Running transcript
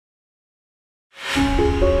Hi,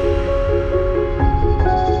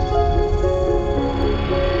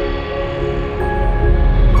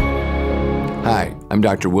 I'm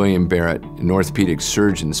Dr. William Barrett, an orthopedic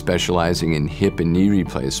surgeon specializing in hip and knee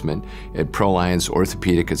replacement at Proliance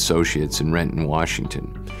Orthopedic Associates in Renton,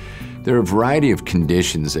 Washington. There are a variety of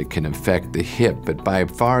conditions that can affect the hip, but by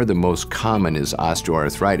far the most common is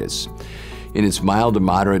osteoarthritis. In its mild to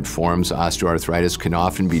moderate forms, osteoarthritis can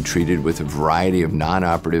often be treated with a variety of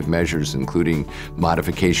non-operative measures, including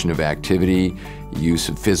modification of activity, use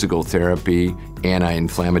of physical therapy,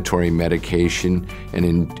 anti-inflammatory medication,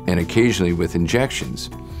 and occasionally with injections.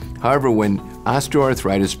 However, when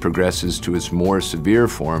osteoarthritis progresses to its more severe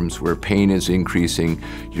forms, where pain is increasing,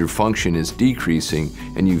 your function is decreasing,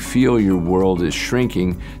 and you feel your world is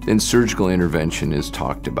shrinking, then surgical intervention is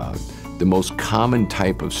talked about. The most common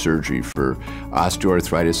type of surgery for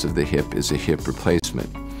osteoarthritis of the hip is a hip replacement.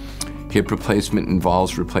 Hip replacement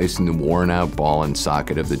involves replacing the worn-out ball and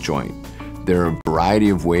socket of the joint. There are a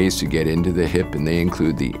variety of ways to get into the hip, and they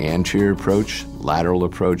include the anterior approach, lateral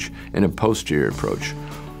approach, and a posterior approach.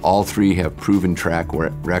 All three have proven track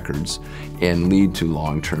records and lead to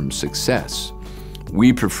long-term success.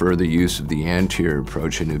 We prefer the use of the anterior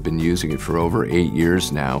approach and have been using it for over 8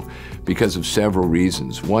 years now because of several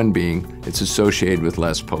reasons. One being it's associated with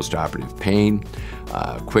less postoperative pain,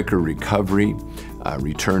 quicker recovery,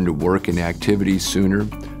 return to work and activity sooner,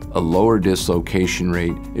 a lower dislocation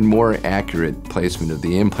rate, and more accurate placement of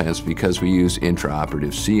the implants because we use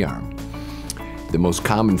intraoperative C-arm. The most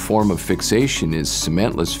common form of fixation is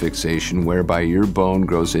cementless fixation, whereby your bone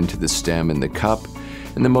grows into the stem and the cup,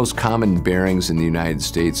 and the most common bearings in the United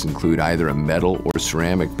States include either a metal or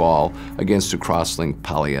ceramic ball against a cross-linked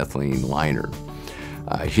polyethylene liner.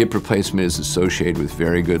 Hip replacement is associated with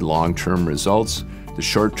very good long-term results. The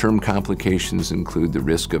short-term complications include the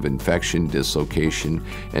risk of infection, dislocation,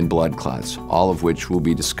 and blood clots, all of which will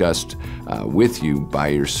be discussed with you by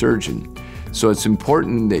your surgeon. So it's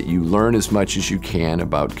important that you learn as much as you can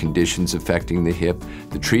about conditions affecting the hip,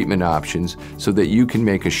 the treatment options, so that you can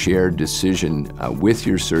make a shared decision with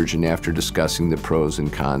your surgeon after discussing the pros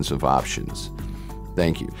and cons of options.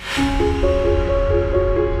 Thank you.